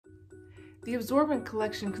The Absorbent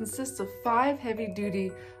collection consists of 5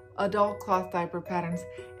 heavy-duty adult cloth diaper patterns,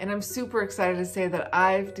 and I'm super excited to say that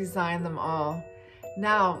I've designed them all.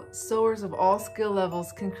 Now, sewers of all skill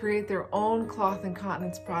levels can create their own cloth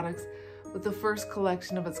incontinence products with the first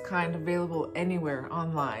collection of its kind available anywhere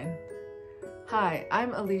online. Hi,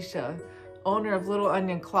 I'm Alecia, owner of Little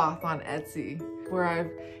Onion Cloth on Etsy, where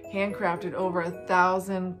I've handcrafted over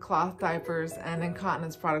 1,000 cloth diapers and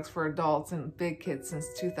incontinence products for adults and big kids since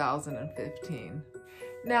 2015.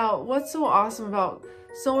 Now, what's so awesome about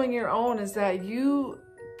sewing your own is that you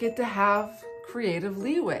get to have creative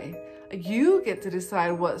leeway. You get to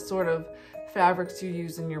decide what sort of fabrics you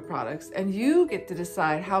use in your products, and you get to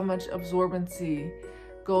decide how much absorbency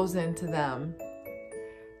goes into them,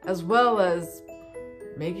 as well as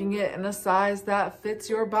making it in a size that fits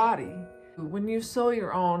your body. When you sew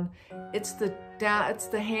your own, it's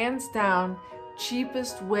the hands down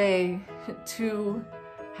cheapest way to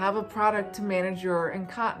have a product to manage your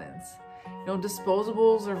incontinence. You know,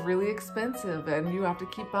 disposables are really expensive and you have to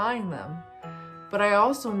keep buying them. But I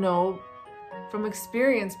also know from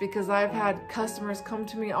experience, because I've had customers come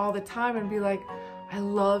to me all the time and be like, I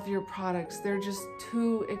love your products, they're just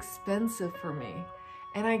too expensive for me.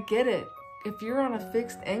 And I get it. If you're on a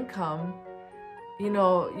fixed income, you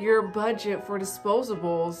know, your budget for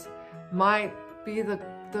disposables might be the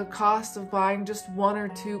cost of buying just 1 or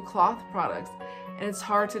 2 cloth products. And it's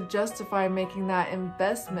hard to justify making that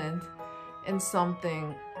investment in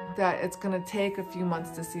something that it's gonna take a few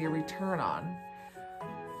months to see a return on.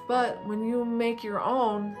 But when you make your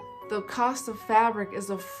own, the cost of fabric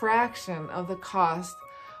is a fraction of the cost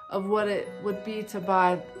of what it would be to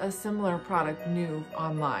buy a similar product new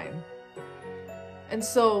online. And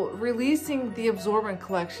so releasing the Absorbent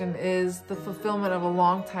collection is the fulfillment of a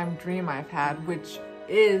long-time dream I've had, which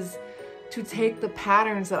is to take the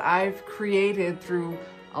patterns that I've created through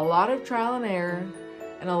a lot of trial and error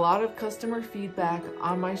and a lot of customer feedback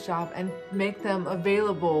on my shop and make them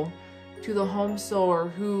available to the home sewer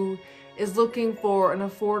who is looking for an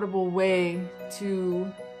affordable way to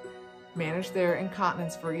manage their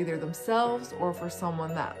incontinence for either themselves or for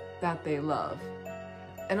someone that they love.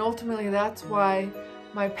 And ultimately, that's why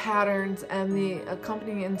my patterns and the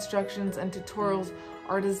accompanying instructions and tutorials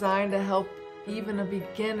are designed to help even a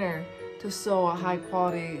beginner to sew a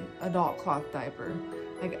high-quality adult cloth diaper.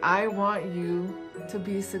 Like, I want you to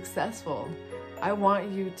be successful. I want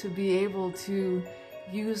you to be able to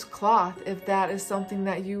use cloth if that is something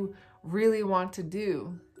that you really want to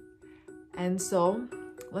do. And so,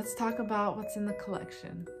 let's talk about what's in the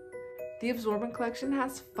collection. The Absorbent collection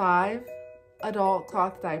has 5 adult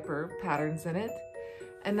cloth diaper patterns in it.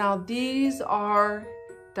 And now these are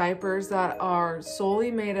diapers that are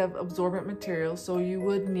solely made of absorbent material, so you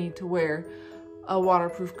would need to wear a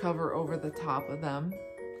waterproof cover over the top of them.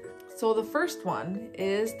 So the first one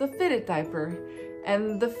is the fitted diaper,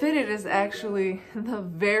 and the fitted is actually the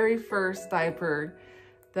very first diaper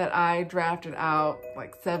that I drafted out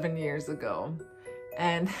like 7 years ago.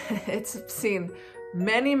 And it's seen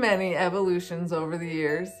many, many evolutions over the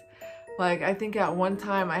years. Like, I think at one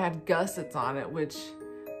time I had gussets on it, which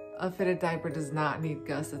a fitted diaper does not need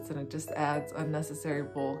gussets and it just adds unnecessary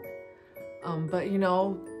bulk. But you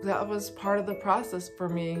know, that was part of the process for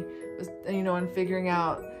me, was, you know, in figuring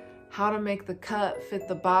out how to make the cut fit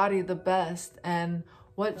the body the best and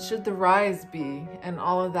what should the rise be and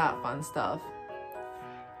all of that fun stuff.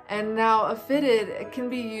 And now a fitted, it can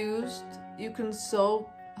be used, you can sew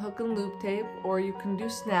hook and loop tape, or you can do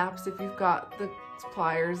snaps if you've got the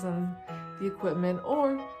pliers and the equipment,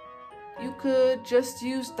 or you could just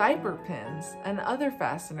use diaper pins and other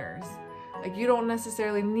fasteners. Like, you don't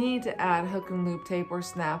necessarily need to add hook and loop tape or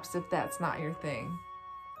snaps if that's not your thing.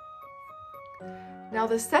 Now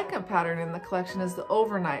the second pattern in the collection is the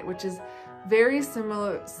overnight, which is very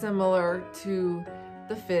similar to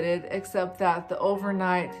the fitted, except that the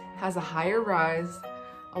overnight has a higher rise,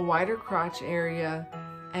 a wider crotch area,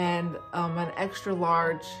 and an extra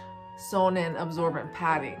large sewn in absorbent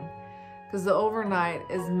padding. Because the overnight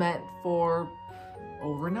is meant for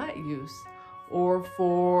overnight use, or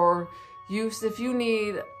for use if you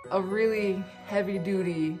need a really heavy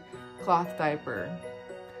duty cloth diaper.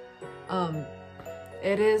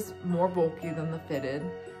 It is more bulky than the fitted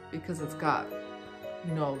because it's got,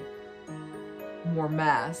 you know, more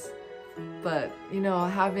mass. But, you know,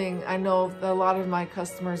 I know a lot of my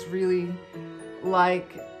customers really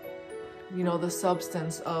like, you know, the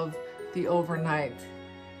substance of the overnight.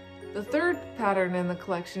 The third pattern in the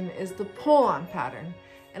collection is the pull-on pattern.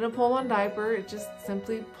 In a pull-on diaper, it just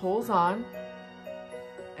simply pulls on,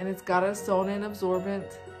 and it's got a sewn-in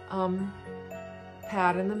absorbent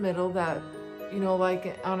pad in the middle that you know,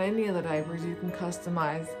 like on any of the diapers, you can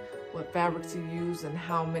customize what fabrics you use and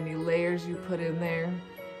how many layers you put in there.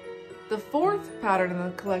 The fourth pattern in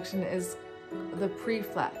the collection is the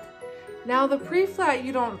Preflat. Now the Preflat,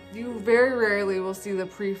 you very rarely will see the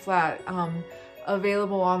Preflat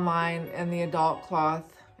available online in the adult cloth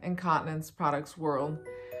incontinence products world,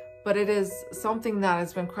 but it is something that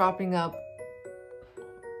has been cropping up,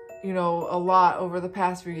 you know, a lot over the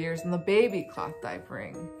past few years in the baby cloth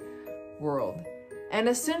diapering world. And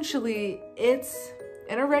essentially it's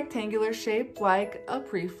in a rectangular shape like a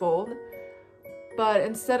pre-fold, but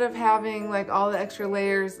instead of having like all the extra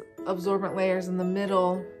layers, absorbent layers in the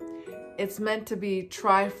middle, it's meant to be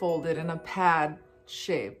tri-folded in a pad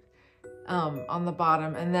shape on the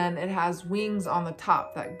bottom, and then it has wings on the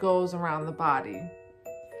top that goes around the body.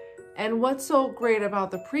 And what's so great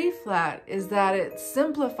about the Preflat is that it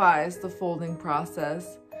simplifies the folding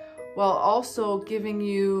process while also giving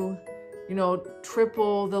you, you know,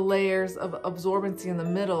 triple the layers of absorbency in the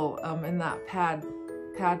middle in that pad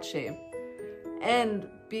shape. And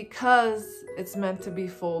because it's meant to be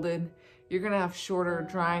folded, you're gonna have shorter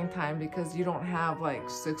drying time because you don't have like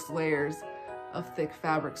 6 layers of thick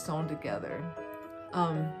fabric sewn together.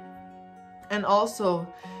 And also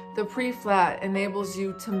the Preflat enables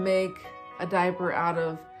you to make a diaper out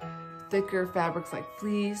of thicker fabrics like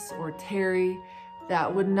fleece or terry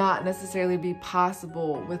that would not necessarily be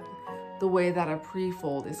possible with the way that a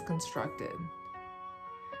pre-fold is constructed.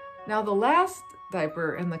 Now the last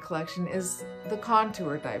diaper in the collection is the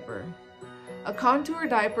contour diaper. A contour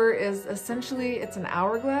diaper is essentially, it's an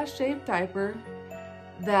hourglass shaped diaper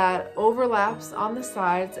that overlaps on the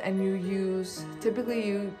sides, and typically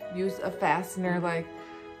you use a fastener like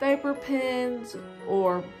diaper pins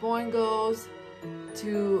or boingos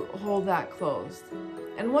to hold that closed.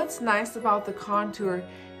 And what's nice about the contour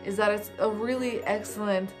is that it's a really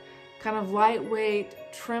excellent kind of lightweight,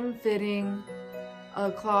 trim-fitting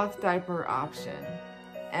cloth diaper option.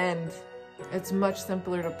 And it's much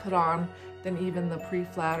simpler to put on than even the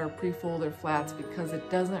Preflat or pre-folder flats because it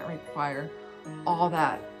doesn't require all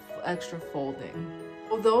that extra folding.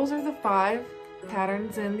 Well, those are the 5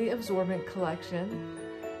 patterns in the Absorbent collection.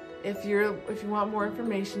 If you want more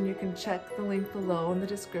information, you can check the link below in the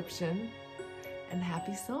description. And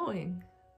happy sewing!